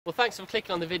Well, thanks for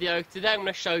clicking on the video. Today I'm going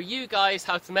to show you guys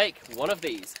how to make one of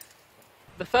these.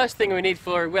 The first thing we need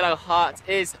for a willow heart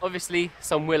is obviously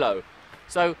some willow.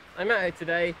 So I'm out here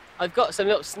today, I've got some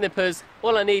little snippers.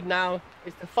 All I need now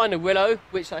is to find a willow,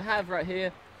 which I have right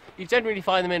here. You generally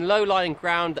find them in low-lying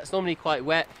ground that's normally quite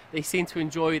wet. They seem to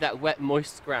enjoy that wet,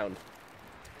 moist ground.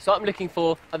 So what I'm looking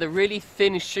for are the really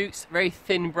thin shoots, very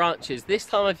thin branches. This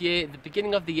time of year, the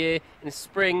beginning of the year, in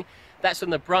spring, that's when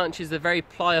the branches are very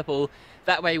pliable.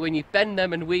 That way when you bend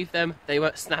them and weave them, they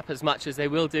won't snap as much as they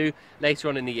will do later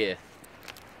on in the year.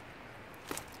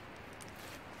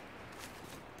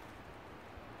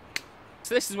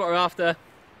 So this is what we're after.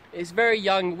 It's very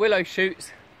young willow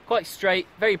shoots, quite straight,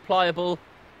 very pliable,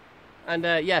 and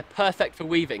yeah, perfect for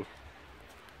weaving.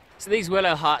 So these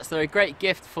willow hearts, they're a great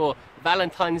gift for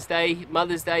Valentine's Day,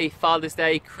 Mother's Day, Father's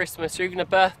Day, Christmas, or even a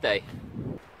birthday.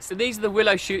 So these are the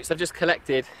willow shoots I've just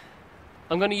collected.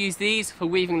 I'm going to use these for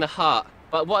weaving the heart,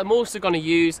 but what I'm also going to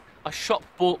use are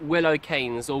shop-bought willow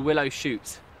canes or willow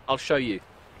shoots. I'll show you.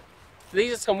 So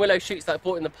these are some willow shoots that I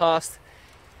bought in the past.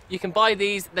 You can buy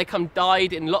these, they come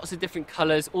dyed in lots of different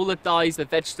colours. All the dyes are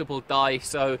vegetable dye,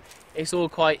 so it's all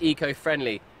quite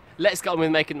eco-friendly. Let's get on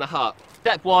with making the heart.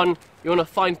 Step one, you want to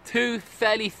find two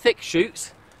fairly thick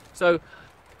shoots. So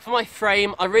for my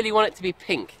frame, I really want it to be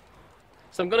pink.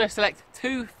 So I'm going to select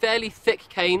two fairly thick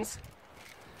canes,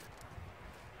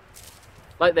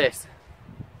 like this.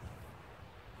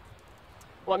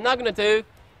 What I'm now going to do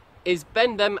is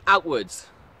bend them outwards.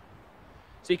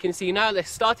 So you can see now they're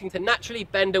starting to naturally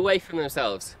bend away from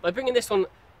themselves. By bringing this one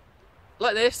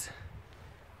like this,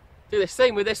 do the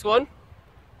same with this one.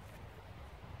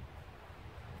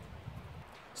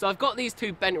 So I've got these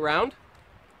two bent round.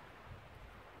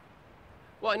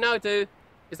 What I now do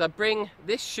is I bring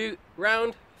this shoot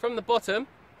round from the bottom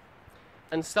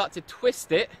and start to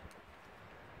twist it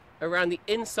around the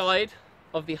inside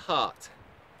of the heart.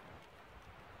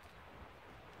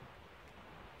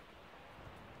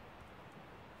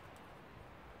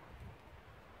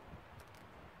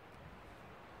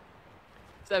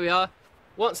 So there we are.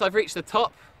 Once I've reached the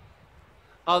top,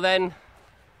 I'll then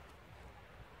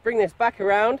bring this back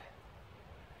around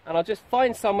and I'll just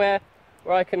find somewhere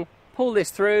where I can pull this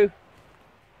through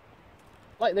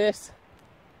like this,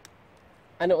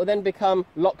 and it will then become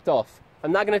locked off.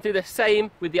 I'm now going to do the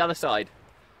same with the other side.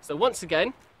 So once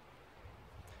again,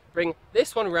 bring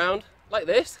this one round like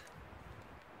this,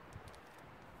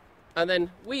 and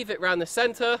then weave it round the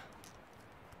center.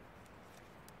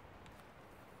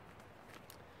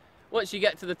 Once you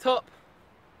get to the top,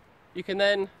 you can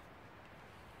then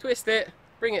twist it,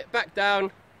 bring it back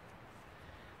down,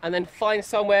 and then find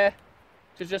somewhere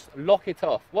to just lock it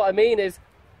off. What I mean is,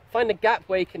 find a gap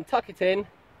where you can tuck it in,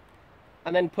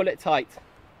 and then pull it tight.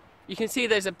 You can see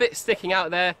there's a bit sticking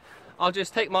out there. I'll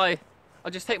just take my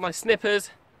snippers.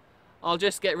 I'll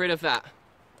just get rid of that.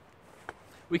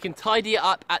 We can tidy it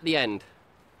up at the end.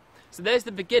 So there's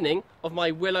the beginning of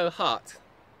my willow heart.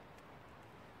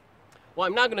 What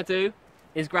I'm now going to do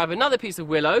is grab another piece of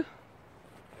willow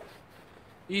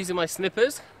using my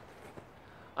snippers.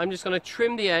 I'm just going to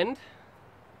trim the end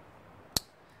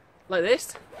like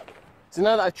this. So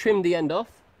now that I've trimmed the end off,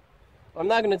 what I'm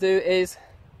now going to do is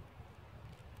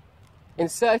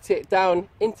insert it down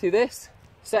into this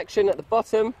section at the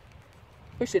bottom,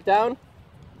 push it down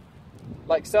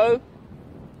like so,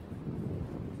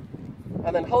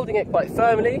 and then holding it quite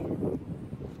firmly,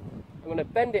 I'm going to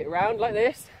bend it around like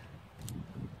this.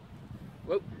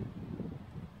 Whoop.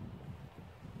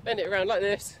 Bend it around like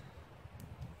this,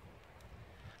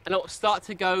 and it will start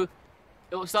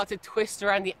to twist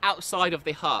around the outside of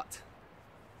the heart.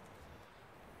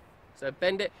 So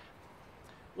bend it.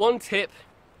 One tip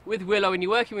with willow, when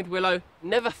you're working with willow,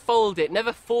 never fold it,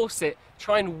 never force it.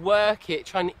 Try and work it,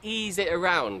 try and ease it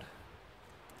around.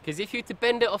 Because if you were to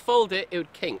bend it or fold it, it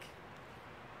would kink.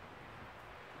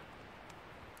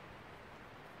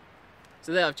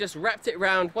 So there, I've just wrapped it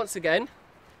around once again.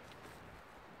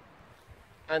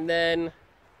 And then,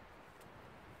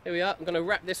 here we are, I'm going to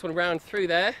wrap this one round through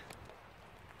there.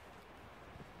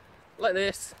 Like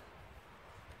this.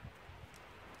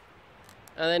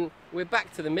 And then we're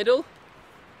back to the middle.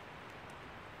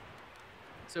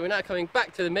 So we're now coming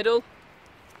back to the middle.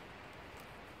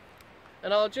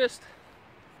 And I'll just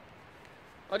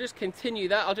continue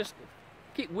that. I'll just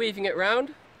keep weaving it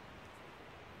round.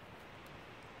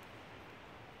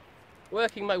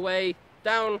 Working my way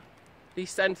down the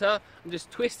center. I'm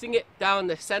just twisting it down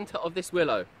the center of this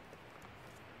willow.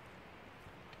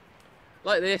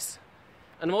 Like this.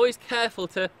 And I'm always careful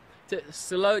to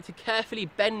carefully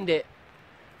bend it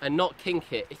and not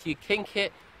kink it. If you kink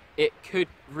it, it could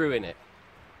ruin it.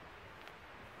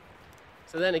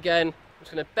 So then again, I'm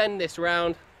just going to bend this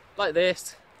round like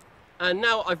this, and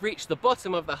now I've reached the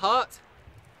bottom of the heart.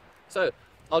 So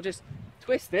I'll just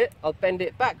twist it, I'll bend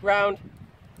it back round,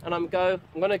 and I'm going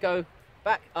to go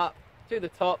back up to the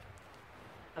top,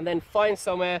 and then find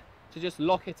somewhere to just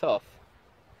lock it off,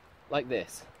 like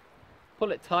this.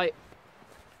 Pull it tight.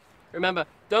 Remember,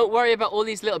 don't worry about all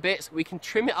these little bits, we can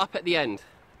trim it up at the end.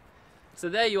 So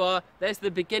there you are, there's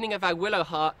the beginning of our willow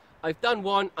heart. I've done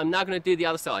one, I'm now going to do the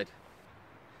other side.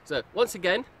 So once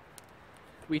again,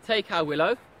 we take our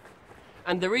willow,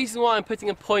 and the reason why I'm putting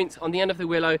a point on the end of the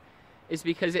willow is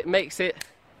because it makes it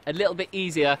a little bit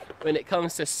easier when it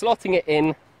comes to slotting it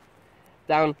in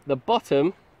down the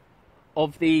bottom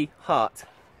of the heart.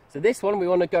 So this one we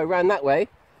want to go around that way,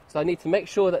 so I need to make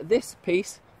sure that this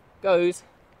piece goes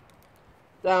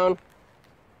down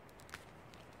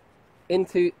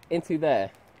into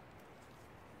there,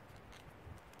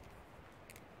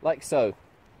 like so.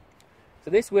 So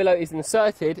this willow is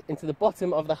inserted into the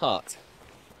bottom of the heart,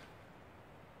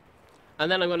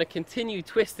 and then I'm going to continue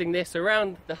twisting this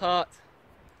around the heart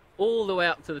all the way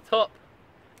up to the top,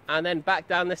 and then back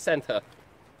down the center.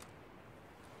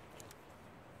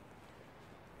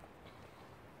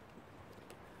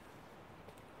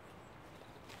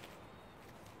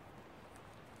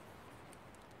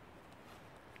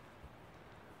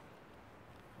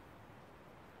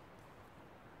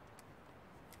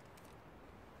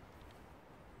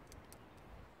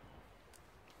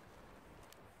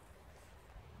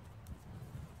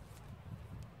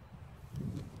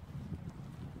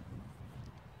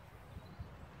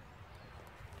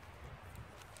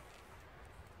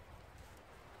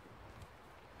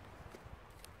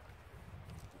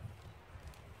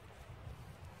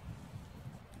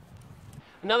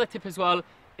 Another tip as well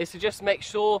is to just make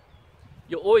sure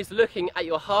you're always looking at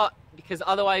your heart, because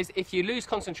otherwise if you lose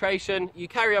concentration, you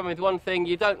carry on with one thing,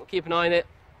 you don't keep an eye on it,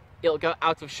 it'll go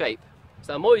out of shape.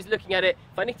 So I'm always looking at it.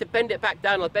 If I need to bend it back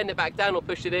down, I'll bend it back down or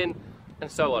push it in,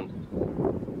 and so on.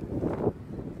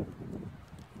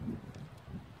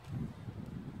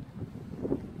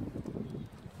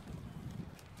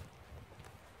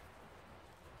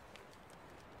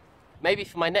 Maybe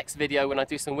for my next video, when I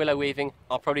do some willow weaving,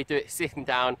 I'll probably do it sitting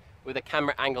down with a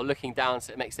camera angle looking down,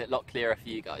 so it makes it a lot clearer for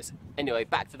you guys. Anyway,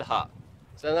 back to the heart.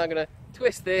 So now I'm going to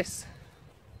twist this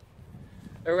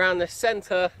around the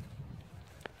center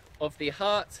of the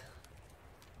heart.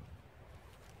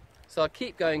 So I'll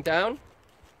keep going down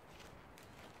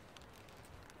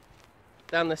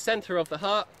the center of the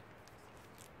heart.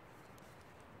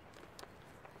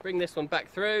 Bring this one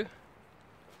back through.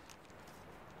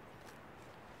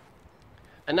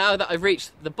 And now that I've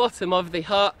reached the bottom of the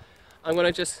heart, I'm going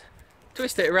to just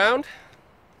twist it around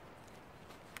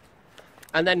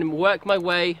and then work my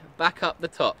way back up the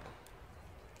top,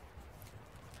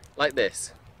 like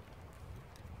this.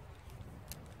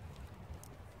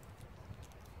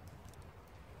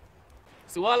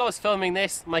 So while I was filming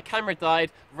this, my camera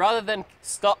died. Rather than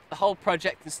stop the whole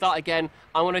project and start again,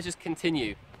 I want to just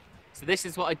continue. So this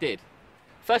is what I did.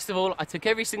 First of all, I took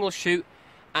every single shoot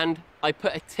and I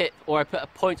put a tip, or I put a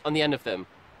point on the end of them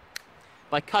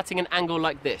by cutting an angle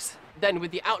like this. Then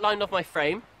with the outline of my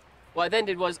frame, what I then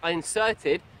did was I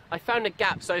found a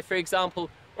gap. So for example,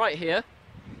 right here,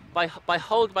 by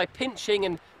pinching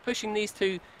and pushing these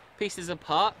two pieces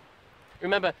apart.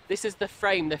 Remember, this is the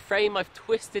frame. The frame, I've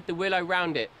twisted the willow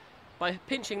round it. By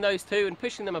pinching those two and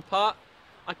pushing them apart,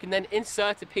 I can then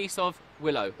insert a piece of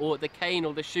willow, or the cane,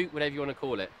 or the shoot, whatever you want to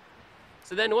call it.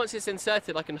 So then once it's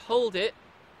inserted, I can hold it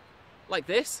like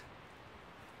this.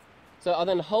 So I'll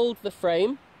then hold the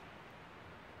frame,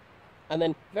 and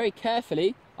then very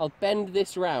carefully I'll bend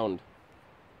this round.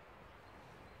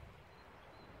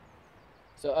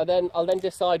 So I'll then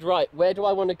decide, right, where do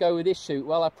I want to go with this shoot?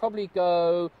 Well, I'll probably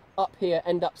go up here,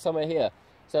 end up somewhere here.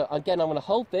 So again, I'm going to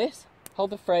hold this, hold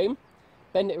the frame,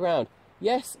 bend it around.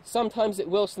 Yes, sometimes it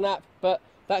will snap, but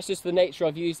that's just the nature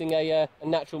of using a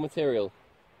natural material.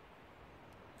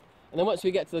 And then once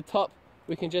we get to the top,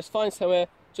 we can just find somewhere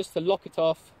just to lock it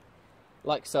off,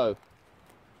 like so.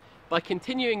 By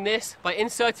continuing this, by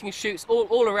inserting shoots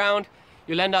all around,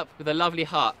 you'll end up with a lovely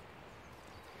heart.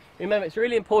 Remember, it's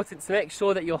really important to make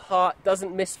sure that your heart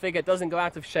doesn't misfigure, doesn't go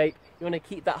out of shape. You want to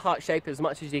keep that heart shape as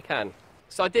much as you can.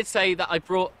 So I did say that I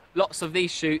brought lots of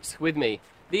these shoots with me.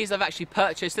 These I've actually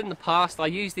purchased in the past. I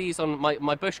use these on my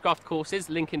bushcraft courses,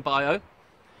 link in bio.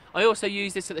 I also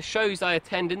use this at the shows I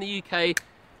attend in the UK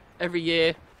every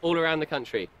year, all around the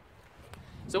country.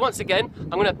 So once again,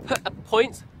 I'm going to put a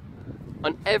point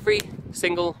on every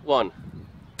single one.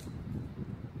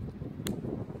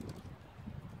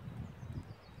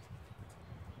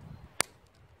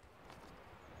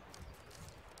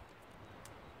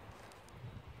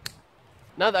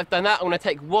 Now that I've done that, I'm going to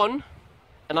take one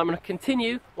and I'm going to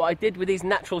continue what I did with these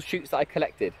natural shoots that I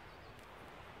collected.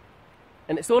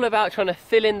 And it's all about trying to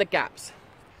fill in the gaps.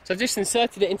 So I've just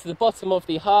inserted it into the bottom of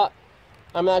the heart.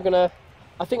 I'm now going to,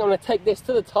 I think I'm going to take this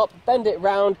to the top, bend it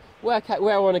round, work out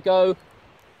where I want to go.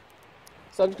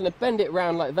 So I'm just going to bend it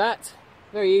round like that,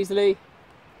 very easily.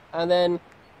 And then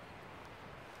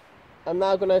I'm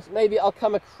now going to, maybe I'll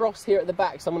come across here at the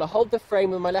back. So I'm going to hold the frame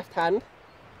with my left hand.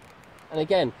 And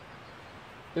again,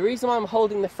 the reason why I'm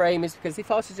holding the frame is because if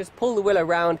I was to just pull the willow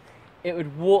round, it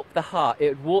would warp the heart. It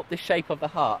would warp the shape of the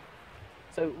heart.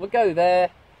 So we'll go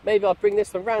there. Maybe I'll bring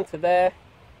this one round to there.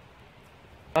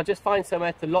 I'll just find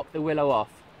somewhere to lock the willow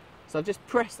off. So I've just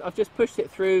pushed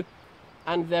it through,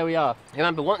 and there we are.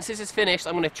 Remember, once this is finished,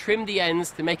 I'm going to trim the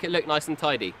ends to make it look nice and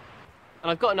tidy.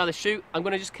 And I've got another shoot. I'm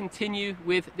going to just continue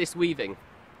with this weaving.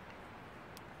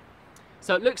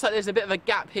 So it looks like there's a bit of a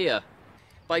gap here.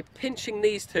 By pinching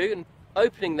these two and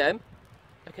opening them,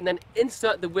 I can then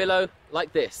insert the willow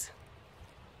like this.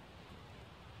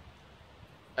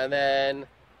 And then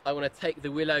I want to take the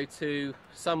willow to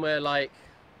somewhere like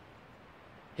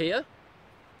here.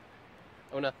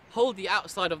 I want to hold the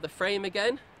outside of the frame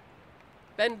again,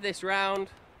 bend this round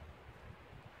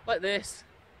like this,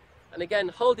 and again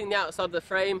holding the outside of the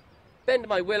frame, bend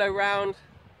my willow round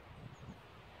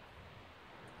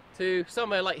to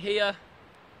somewhere like here,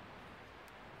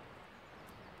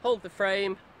 hold the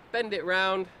frame, bend it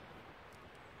round,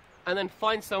 and then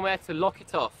find somewhere to lock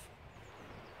it off.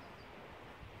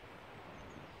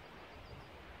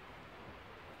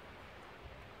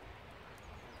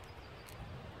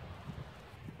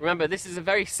 Remember, this is a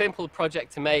very simple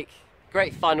project to make.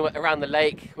 Great fun around the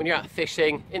lake, when you're out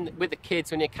fishing, with the kids,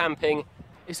 when you're camping.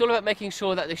 It's all about making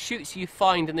sure that the shoots you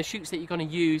find and the shoots that you're going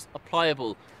to use are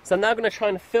pliable. So I'm now going to try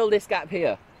and fill this gap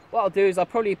here. What I'll do is I'll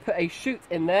probably put a shoot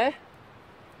in there.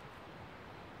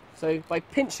 So by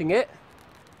pinching it,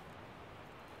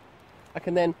 I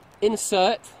can then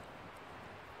insert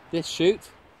this shoot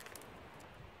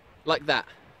like that.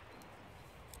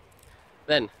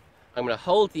 Then I'm going to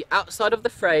hold the outside of the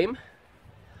frame,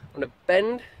 I'm going to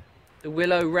bend the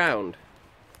willow round,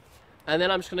 and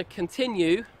then I'm just going to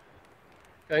continue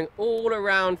going all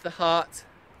around the heart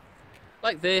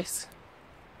like this,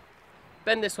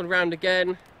 bend this one round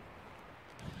again,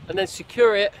 and then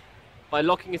secure it by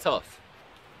locking it off.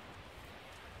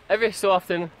 Every so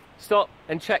often, stop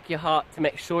and check your heart to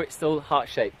make sure it's still heart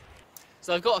shaped.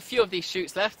 So I've got a few of these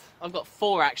shoots left. I've got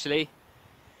 4 actually.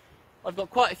 I've got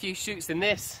quite a few shoots in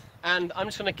this, and I'm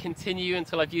just going to continue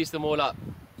until I've used them all up.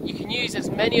 You can use as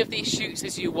many of these shoots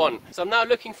as you want. So I'm now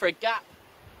looking for a gap.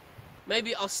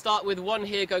 Maybe I'll start with one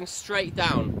here going straight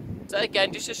down. So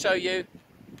again, just to show you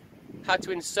how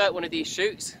to insert one of these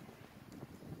shoots,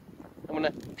 I'm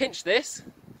going to pinch this,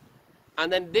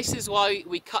 and then this is why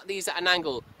we cut these at an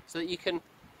angle, so that you can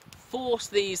force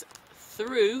these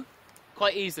through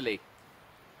quite easily.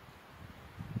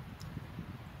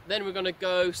 Then we're going to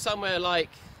go somewhere like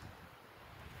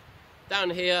down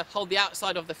here, hold the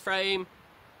outside of the frame,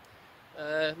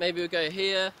 maybe we'll go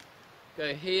here,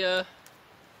 go here.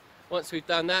 Once we've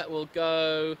done that, we'll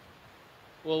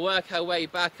work our way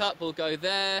back up, we'll go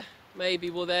there, maybe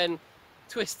we'll then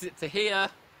twist it to here,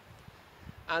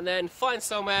 and then find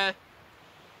somewhere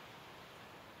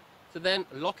to then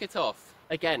lock it off.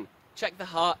 Again, check the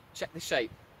heart, check the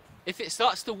shape. If it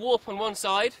starts to warp on one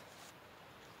side,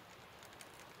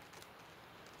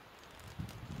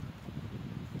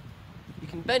 you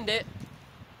can bend it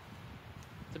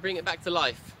to bring it back to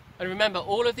life. And remember,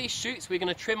 all of these shoots we're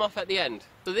going to trim off at the end.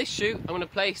 So this shoot I'm going to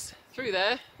place through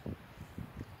there.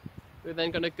 We're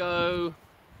then going to go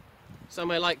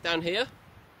somewhere like down here.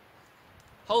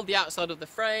 Hold the outside of the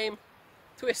frame,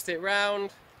 twist it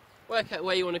round, work out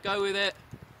where you want to go with it.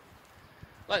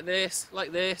 Like this,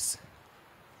 like this.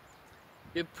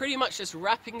 You're pretty much just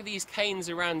wrapping these canes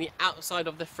around the outside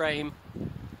of the frame.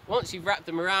 Once you've wrapped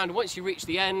them around, once you reach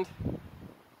the end,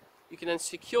 you can then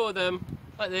secure them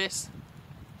like this,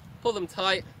 pull them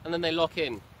tight, and then they lock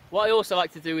in. What I also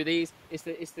like to do with these is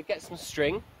to get some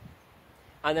string,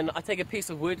 and then I take a piece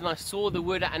of wood and I saw the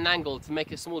wood at an angle to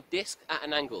make a small disc at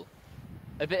an angle.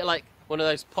 A bit like one of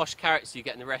those posh carrots you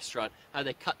get in the restaurant, how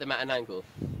they cut them at an angle.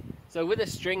 So with a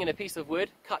string and a piece of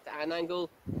wood cut at an angle,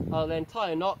 I'll then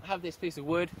tie a knot, have this piece of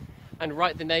wood, and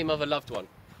write the name of a loved one.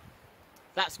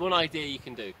 That's one idea you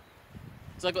can do.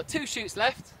 So I've got 2 shoots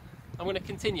left. I'm going to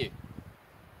continue.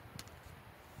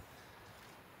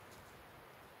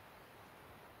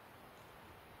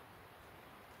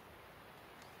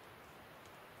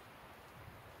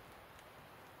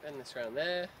 Bend this around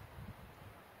there.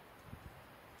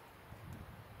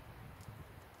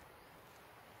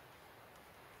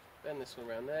 Bend this one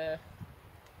around there,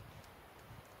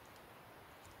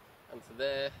 and to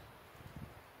there.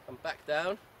 Come back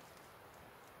down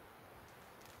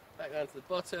to the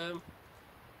bottom.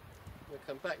 We'll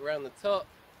come back around the top.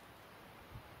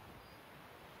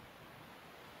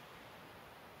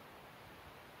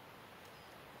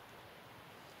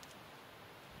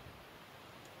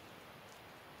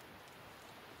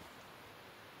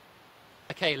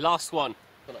 Okay, last one.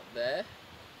 One up there.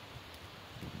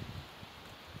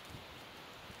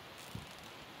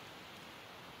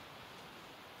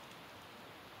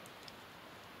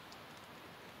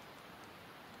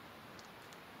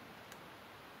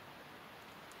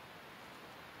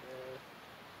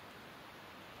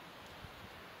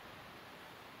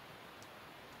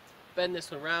 Bend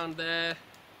this one around there.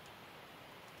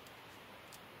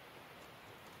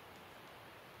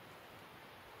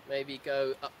 Maybe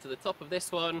go up to the top of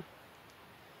this one,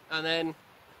 and then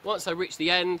once I reach the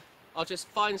end, I'll just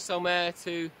find somewhere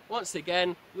to once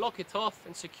again lock it off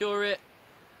and secure it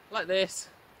like this,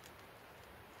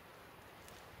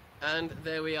 and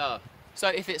there we are. So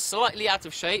if it's slightly out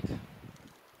of shape,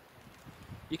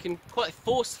 you can quite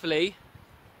forcefully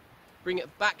bring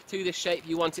it back to the shape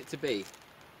you want it to be.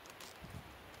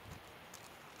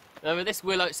 Remember, this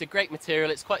willow, it's a great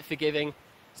material, it's quite forgiving,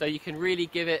 so you can really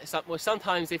give it some, well,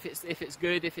 sometimes if it's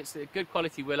good, if it's a good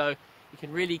quality willow, you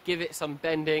can really give it some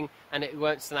bending and it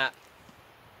won't snap.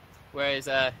 Whereas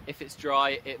if it's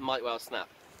dry, it might well snap.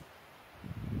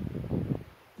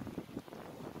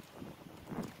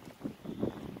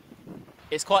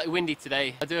 It's quite windy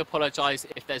today. I do apologise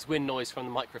if there's wind noise from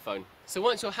the microphone. So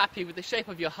once you're happy with the shape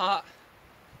of your heart,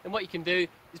 then what you can do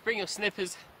is bring your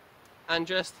snippers and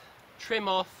just trim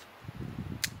off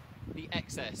the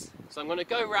excess. So I'm going to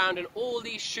go around and all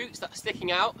these shoots that are sticking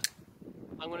out,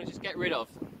 I'm going to just get rid of.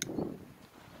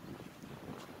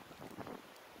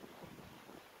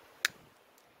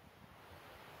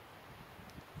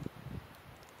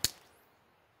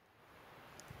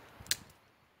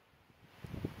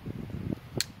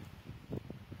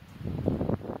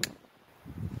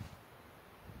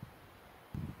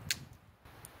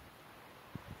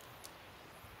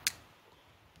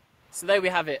 So there we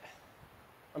have it.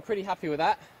 I'm pretty happy with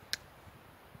that.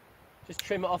 Just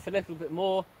trim it off a little bit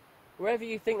more. Wherever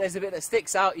you think there's a bit that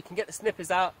sticks out, you can get the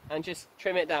snippers out and just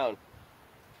trim it down.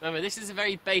 Remember, this is a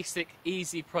very basic,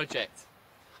 easy project.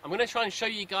 I'm going to try and show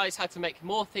you guys how to make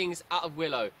more things out of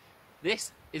willow.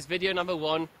 This is video number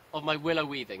 1 of my willow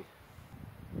weaving.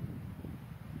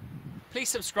 Please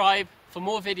subscribe for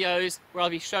more videos where I'll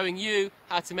be showing you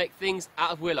how to make things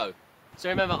out of willow. So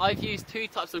remember, I've used 2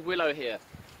 types of willow here.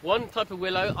 One type of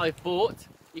willow I've bought.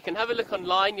 You can have a look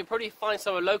online, you'll probably find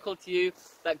somewhere local to you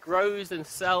that grows and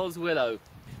sells willow.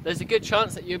 There's a good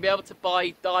chance that you'll be able to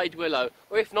buy dyed willow,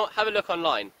 or if not, have a look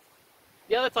online.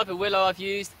 The other type of willow I've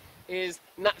used is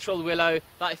natural willow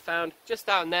that I found just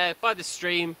down there by the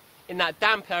stream in that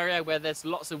damp area where there's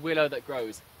lots of willow that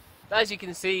grows. But as you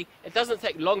can see, it doesn't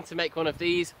take long to make one of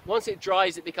these. Once it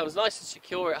dries, it becomes nice and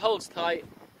secure, it holds tight,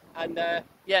 and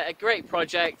yeah, a great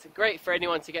project, great for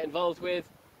anyone to get involved with.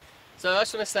 So I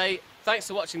just want to say thanks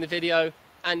for watching the video,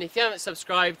 and if you haven't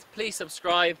subscribed, please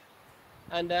subscribe,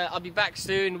 and I'll be back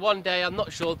soon, one day, I'm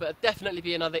not sure, but it'll definitely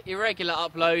be another irregular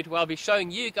upload where I'll be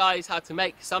showing you guys how to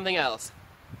make something else.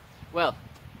 Well,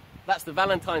 that's the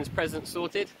Valentine's present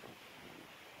sorted.